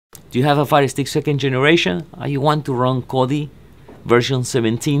Do you have a Fire Stick 2nd generation? You want to run Kodi version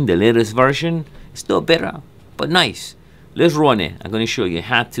 17, the latest version? It's still better, but nice. Let's run it. I'm going to show you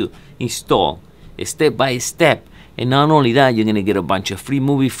how to install step by step. And not only that, you're going to get a bunch of free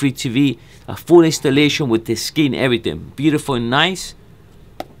movie, free TV, a full installation with the skin, everything. Beautiful and nice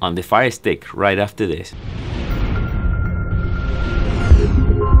on the Fire Stick right after this.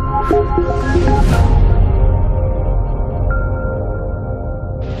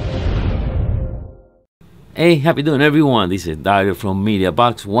 Hey, happy doing everyone. This is Dario from Media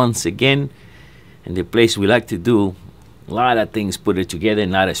Box once again, and the place we like to do a lot of things, put it together, a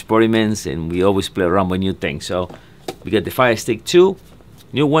lot of experiments, and we always play around with new things. So we got the Fire Stick 2,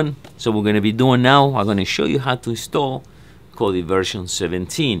 new one. So we're going to be doing now, I'm going to show you how to install Kodi version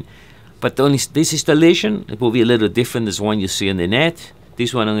 17. But this installation, it will be a little different than the one you see on the net.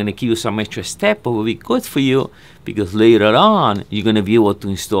 This one I'm going to give you some extra step, but will be good for you because later on you're going to be able to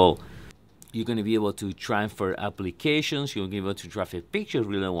install. You're going to be able to transfer applications. You're going to be able to transfer pictures.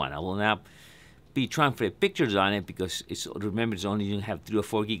 Really one. I will not be transferring pictures on it because remember it's only you have 3 or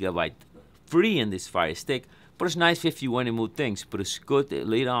 4 gigabytes free in this Fire Stick. But it's nice if you want to move things. But it's good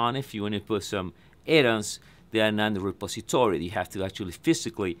later on if you want to put some add-ons. They are not in the repository. You have to actually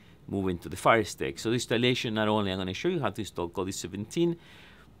physically move into the Fire Stick. So the installation, not only I'm going to show you how to install Kodi 17,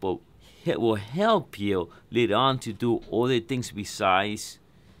 but it will help you later on to do other things besides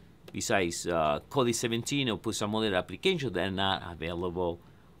Kodi 17, or put some other applications that are not available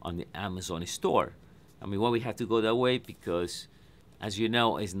on the Amazon store. I mean, why we have to go that way? Because, as you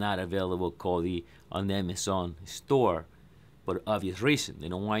know, it's not available Kodi on the Amazon store for obvious reason. They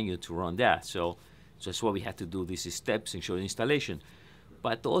don't want you to run that. So that's why we have to do these steps and show the installation.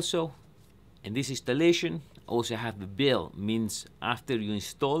 But also, in this installation, also have the bill. Means after you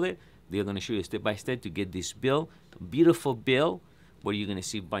install it, they're going to show you step by step to get this bill, beautiful bill, where you're going to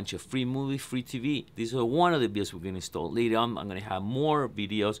see a bunch of free movie, free TV. These are one of the bills we're going to install. Later on, I'm going to have more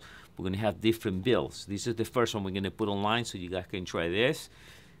videos. We're going to have different bills. This is the first one we're going to put online, so you guys can try this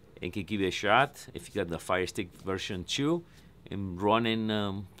and can give it a shot if you got the Fire Stick version 2 and running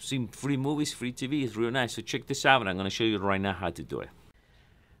some free movies, free TV. It's real nice. So check this out, and I'm going to show you right now how to do it.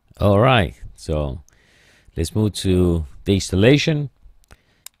 All right, so let's move to the installation.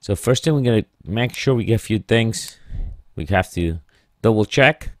 So first thing, we're going to make sure we get a few things. We have to double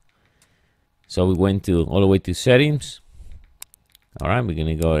check. So we went all the way to settings. All right, we're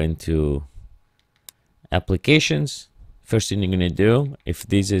gonna go into applications. First thing you're gonna do, if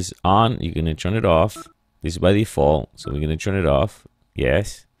this is on, you're gonna turn it off. This is by default, so we're gonna turn it off.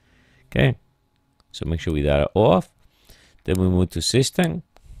 Yes. Okay, so make sure we got it off. Then we move to system,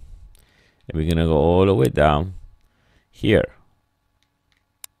 and we're gonna go all the way down here.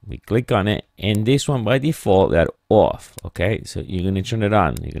 We click on it, and this one by default they're off. Okay, so you're gonna turn it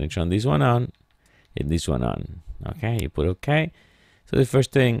on. You're gonna turn this one on and this one on. Okay, you put okay. So the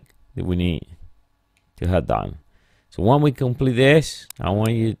first thing that we need to have done. So when we complete this, I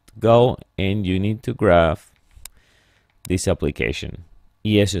want you to go and you need to grab this application,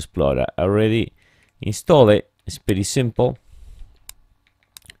 ES Explorer. I already installed it. It's pretty simple.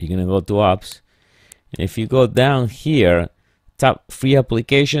 You're gonna go to apps, and if you go down here, top free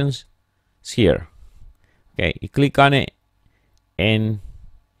applications, it's here. Okay, you click on it and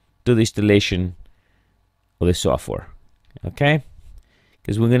do the installation of the software. Okay,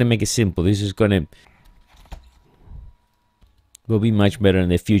 because we're gonna make it simple. This is will be much better in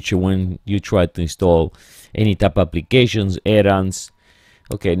the future when you try to install any type of applications, add-ons.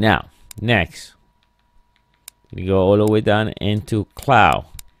 Okay, now next we go all the way down into cloud.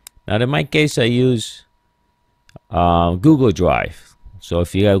 Now in my case, I use Google Drive. So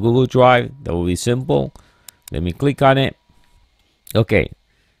if you have Google Drive, that will be simple. Let me click on it. Okay,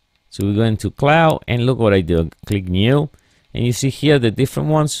 so we go into cloud, and look what I do. Click new, and you see here the different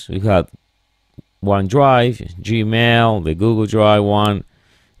ones. We have OneDrive, Gmail, the Google Drive one,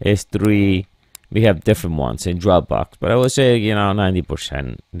 S3. We have different ones in Dropbox, but I would say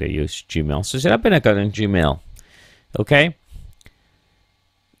 90% they use Gmail. So set up an account in Gmail. Okay,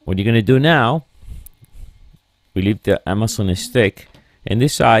 what you're gonna do now, we leave the Amazon stick in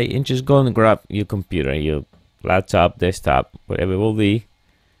this side and just go and grab your computer, your laptop, desktop, whatever it will be.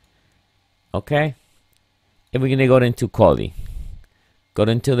 Okay, and we're gonna go into Kodi. Go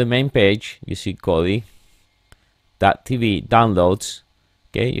into the main page. You see Kodi.tv downloads.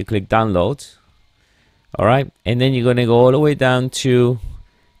 Okay, you click downloads. All right, and then you're gonna go all the way down to.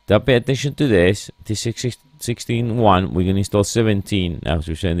 Don't pay attention to this. The 16.1. We're gonna install 17 as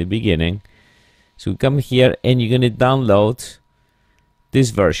we said in the beginning. So we come here and you're gonna download this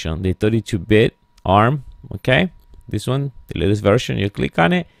version, the 32-bit ARM. Okay, this one, the latest version. You click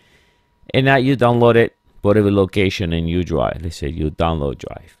on it, and now you download it whatever location in your drive. Let's say you download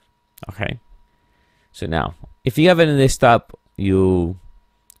drive. Okay, so now if you have it in desktop, you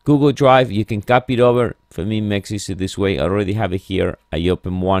Google Drive, you can copy it over. For me, makes it this way. I already have it here. I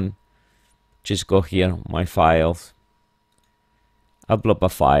open one. Just go here, my files, upload a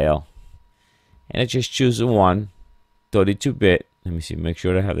file, and I just choose one, 32-bit. Let me see, make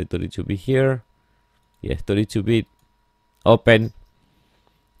sure I have the 32-bit here. Yes, 32-bit. Open,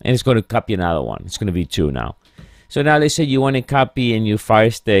 and it's going to copy another one. It's going to be 2 now. So now let's say you want to copy in your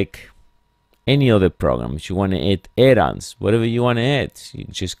Fire Stick any other programs. You want to add add-ons, whatever you want to add. You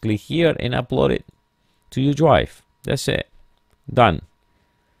just click here and upload it to your drive. That's it. Done.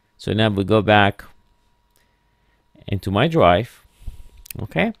 So now we go back into my drive.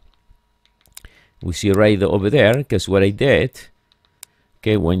 Okay. We see right over there, because what I did,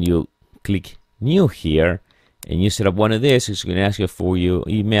 okay, when you click new here and you set up one of these, it's going to ask you for your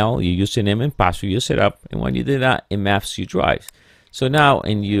email, your username and password you set up. And when you do that, it maps your drives. So now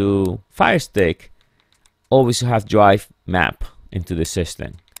in your Fire Stick, always have drive map into the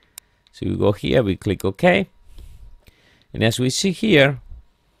system. So you go here, we click OK. And as we see here,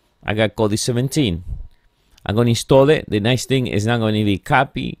 I got Kodi 17. I'm going to install it. The nice thing is not going to be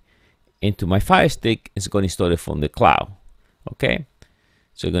copied into my Fire Stick. It's going to install it from the cloud. Okay.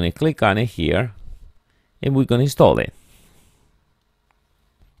 So we're going to click on it here, and we're going to install it.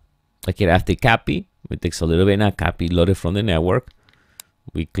 Okay, after copy, it takes a little bit. Not copy, load it from the network.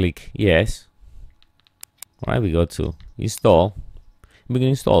 We click yes. All right, we go to install. We're going to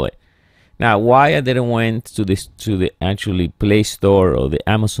install it. Now, why I didn't went to the actually Play Store or the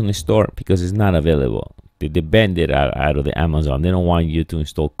Amazon store? Because it's not available. They banned it out of the Amazon. They don't want you to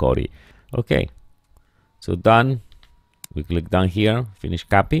install Kodi. Okay, so done. We click down here, finish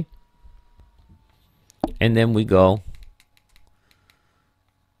copy, and then we go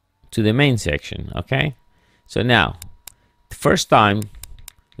to the main section. Okay, so now the first time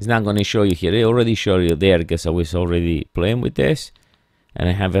it's not going to show you here. They already showed you there because I was already playing with this, and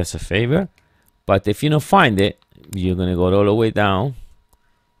I have as a favor. But if you don't find it, you're going to go all the way down,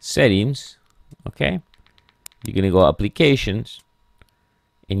 settings. Okay, you're going to go applications,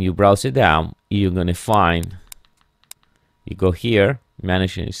 and you browse it down. You're going to find, you go here,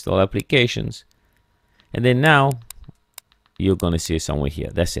 manage and install applications, and then now you're going to see it somewhere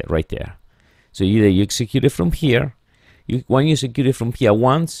here. That's it right there. So either you execute it from here. When you execute it from here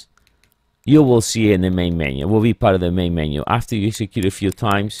once, you will see it in the main menu. It will be part of the main menu. After you execute it a few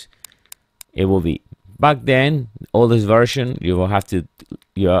times, it will be. Back then, all this version, you will have to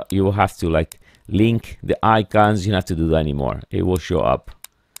like link the icons. You don't have to do that anymore. It will show up.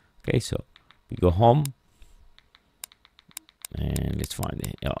 Okay, so we go home, and let's find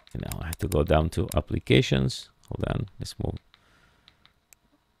it. Oh, now I have to go down to applications. Hold on, let's move.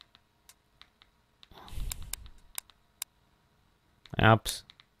 Apps,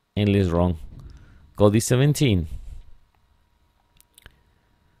 endless wrong. Kodi 17.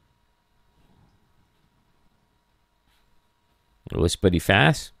 It was pretty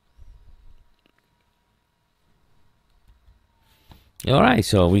fast. All right,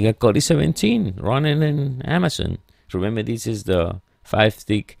 so we got Kodi 17 running in Amazon. Remember, this is the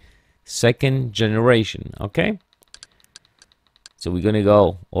 5-stick second generation. Okay, so we're gonna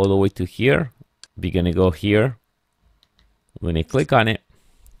go all the way to here. We're gonna go here. We're gonna click on it,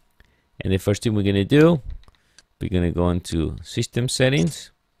 and the first thing we're gonna do, we're gonna go into system settings.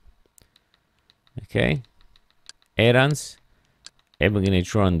 Okay, add-ons, and we're gonna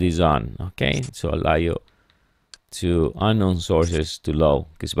turn this on. Okay, so allow you to unknown sources to low,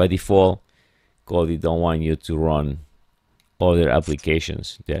 because by default Kodi don't want you to run other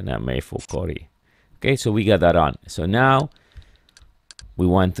applications. They're not made for Kodi. Okay, so we got that on. So now we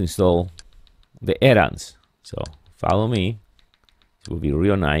want to install the add-ons. So follow me. It will be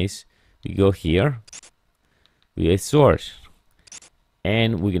real nice. We go here, we add source,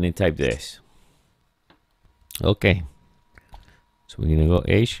 and we're gonna type this. Okay, so we're gonna go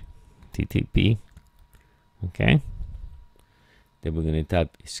HTTP. Okay, then we're gonna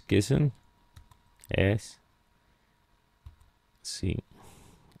type schism, SCHISM,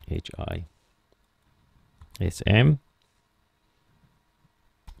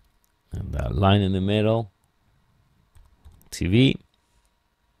 and that line in the middle, TV.net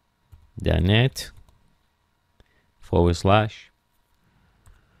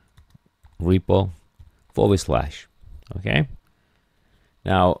 /repo/. Okay,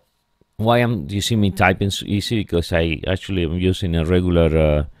 now why you see me typing so easy? Because I actually am using a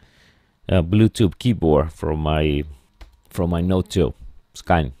regular Bluetooth keyboard from my Note 2.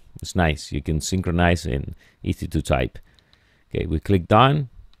 It's nice. You can synchronize and easy to type. Okay, we click done.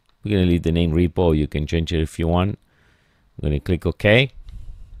 We're gonna leave the name repo. You can change it if you want. I'm gonna click OK.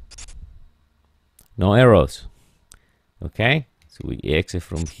 No errors. Okay, so we exit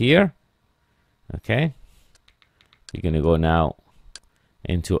from here. Okay, we're gonna go now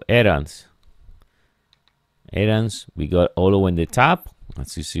into errands. Errands, we got all over in the top.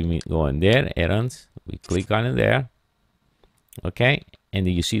 As you see me going there, errands. We click on it there. Okay, and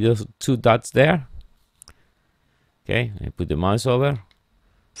then you see those two dots there. Okay, I put the mouse over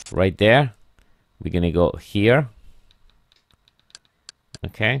right there. We're gonna go here.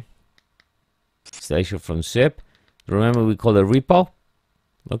 Okay, selection from zip. Remember, we call it repo.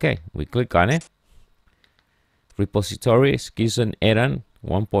 Okay, we click on it. Repository JSON errand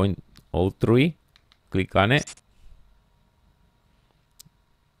 1.03. Click on it.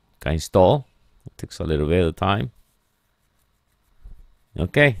 Okay, install. It takes a little bit of time.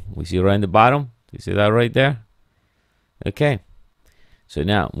 Okay, we see right in the bottom. You see that right there? Okay, so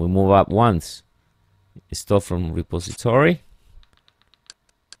now we move up once. Install from repository.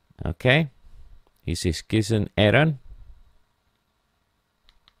 Okay, it says JSON errand.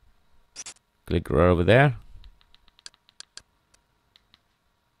 Click right over there.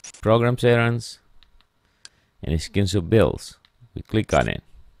 Programs errands and skins of bills. We click on it.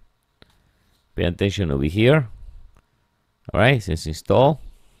 Pay attention over here. All right, it says install.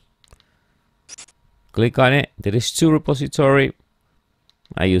 Click on it. There is two repository.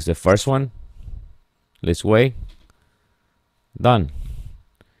 I use the first one. Let's wait. Done.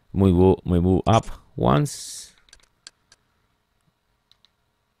 We move up once.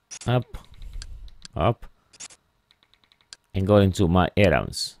 Up. And go into my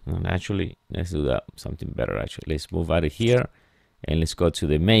errands. And actually, let's do that something better. Actually, let's move out of here and let's go to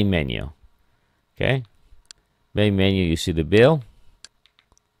the main menu. Okay, main menu. You see the bill.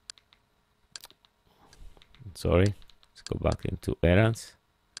 Sorry, let's go back into errands.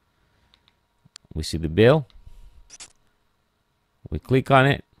 We see the bill. We click on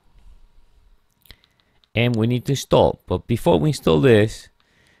it, and we need to install. But before we install this,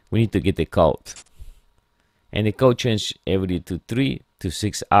 we need to get the code. And the code changes every 3 to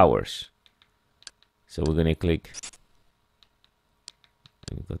 6 hours. So we're gonna click.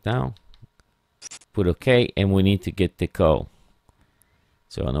 Go down. Put OK, and we need to get the code.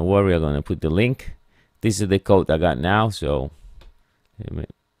 So don't worry, I'm gonna put the link. This is the code I got now. So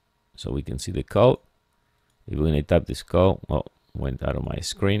we can see the code. If we're gonna type this code, oh, went out of my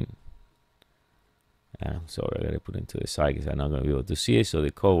screen. Sorry, I gotta put it to the side because I'm not gonna be able to see it. So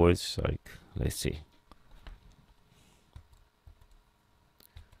the code words like, let's see.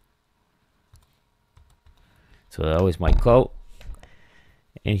 So that was my code.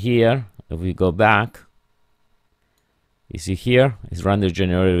 And here, if we go back, you see here, it's render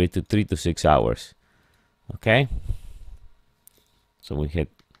generated to 3 to 6 hours. Okay. So we hit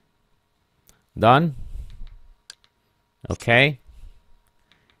done. Okay.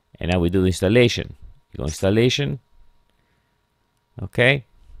 And now we do the installation. You go installation. Okay.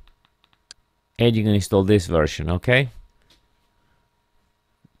 And you can install this version. Okay.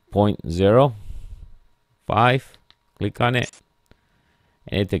 0.05. Click on it.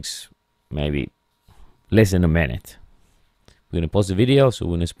 And it takes maybe less than a minute. We're going to pause the video, so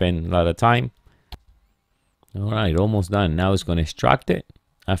we're going to spend a lot of time. All right, almost done. Now it's going to extract it.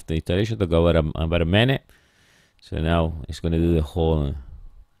 After installation, it'll go about a minute. So now it's going to do the whole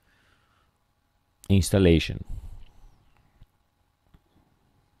installation.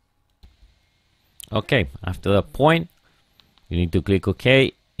 Okay, after that point, you need to click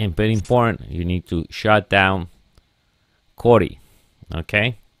OK. And very important, you need to shut down Kodi.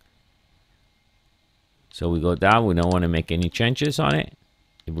 Okay. So we go down. We don't want to make any changes on it.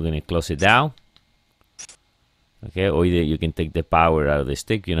 We're going to close it down. Okay. Or either you can take the power out of the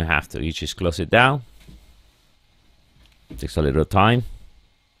stick. You don't have to. You just close it down. It takes a little time.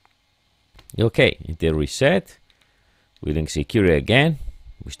 Okay. If they reset, we then secure it again.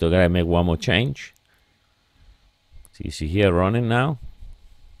 We still got to make one more change. So you see here running now.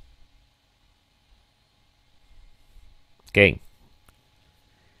 Okay.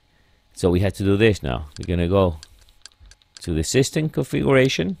 So we had to do this now. We're going to go to the system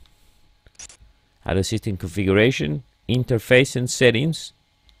configuration. Out of system configuration, interface and settings.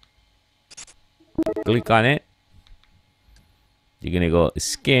 Click on it. You're going to go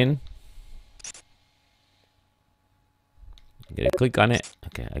skin. You're going to click on it.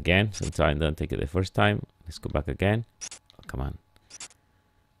 Okay, again, since I don't take it the first time. Let's go back again. Oh, come on.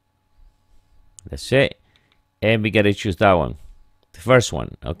 That's it. And we got to choose that one. The first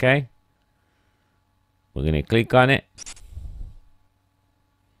one, okay? We're going to click on it.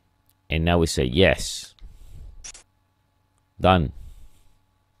 And now we say yes. Done.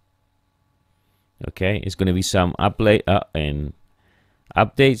 Okay, it's going to be some update and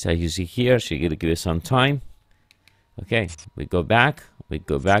updates as you see here, so you're going to give it some time. Okay, we go back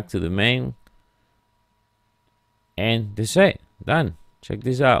to the main, and that's it, done. Check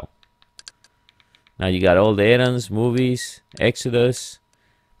this out. Now you got all the add-ons, movies, Exodus.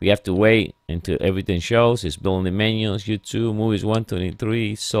 We have to wait until everything shows. It's building the menus, YouTube, movies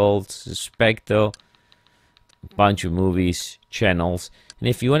 123, Salt, Spectre, bunch of movies, channels. And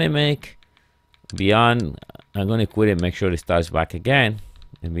if you want to make beyond, I'm going to quit it, make sure it starts back again.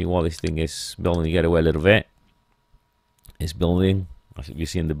 And meanwhile, this thing is building together a little bit. It's building, as you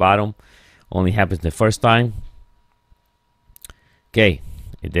see in the bottom. Only happens the first time. Okay,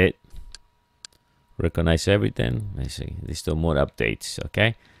 it did. Recognize everything. Let's see, there's still more updates.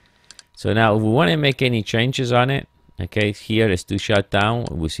 Okay, so now if we want to make any changes on it, okay, here is to shut down.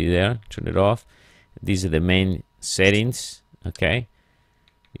 We see there, turn it off. These are the main settings. Okay,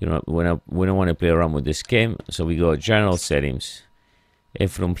 you know, we don't want to play around with the scheme, so we go general settings, and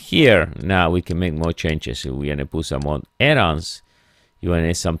from here now we can make more changes. So we want to put some more add-ons, you want to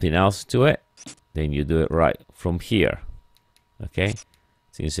add something else to it, then you do it right from here. Okay,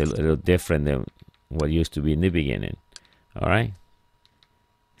 seems a little different than what used to be in the beginning. All right,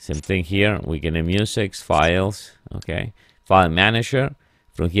 same thing here. We get the music files. Okay, file manager.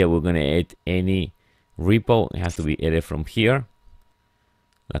 From here we're going to add any repo. It has to be added from here,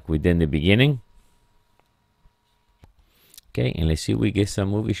 like we did in the beginning. Okay, and let's see if we get some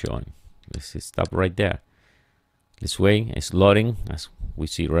movie showing. Let's just stop right there. Let's wait. It's loading, as we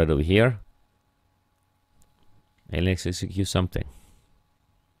see right over here, and let's execute something.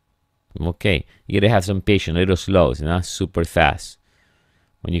 Okay, you gotta have some patience, a little slow. It's not super fast.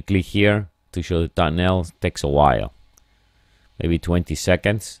 When you click here to show the thumbnail, it takes a while, maybe 20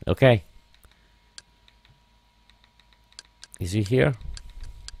 seconds. Okay, you see here,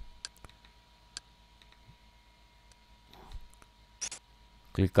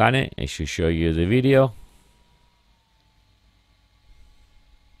 click on it, it should show you the video.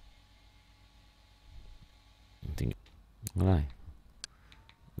 All right,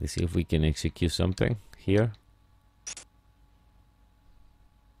 let's see if we can execute something here.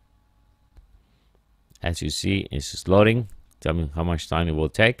 As you see, it's just loading. Tell me how much time it will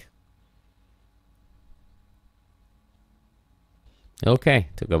take. Okay,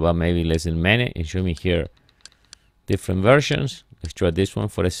 took about maybe less than a minute. It showed me here different versions. Let's try this one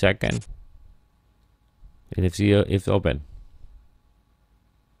for a second. And let's see if it's open.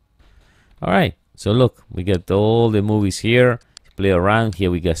 All right, so look, we got all the movies here. Play around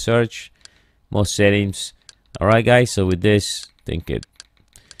here, we got search, more settings. All right, guys, so with this,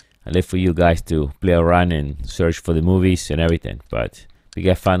 I left for you guys to play around and search for the movies and everything. But we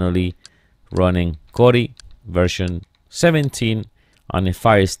got finally running Kodi version 17 on a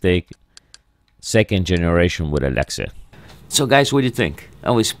Fire Stick, 2nd generation with Alexa. So guys, what do you think?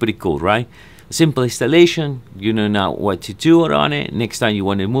 That was pretty cool, right? Simple installation, you know now what to do on it. Next time you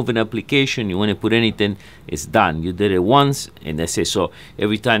want to move an application, you want to put anything, it's done. You did it once and that's it. So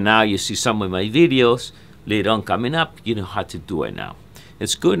every time now you see some of my videos later on coming up, you know how to do it now.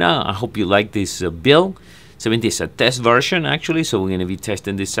 It's good now. I hope you like this build. 17 is a test version actually, so we're going to be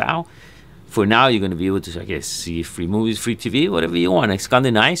testing this out. For now, you're going to be able to, I guess, see free movies, free TV, whatever you want. It's kind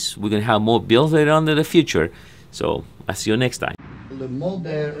of nice. We're going to have more builds later on in the future. So I'll see you next time. The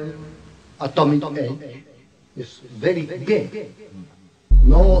modern atomic age is very gay.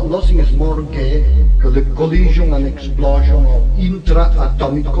 Nothing is more gay than the collision and explosion of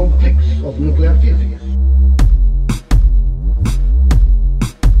intra-atomic conflicts of nuclear physics.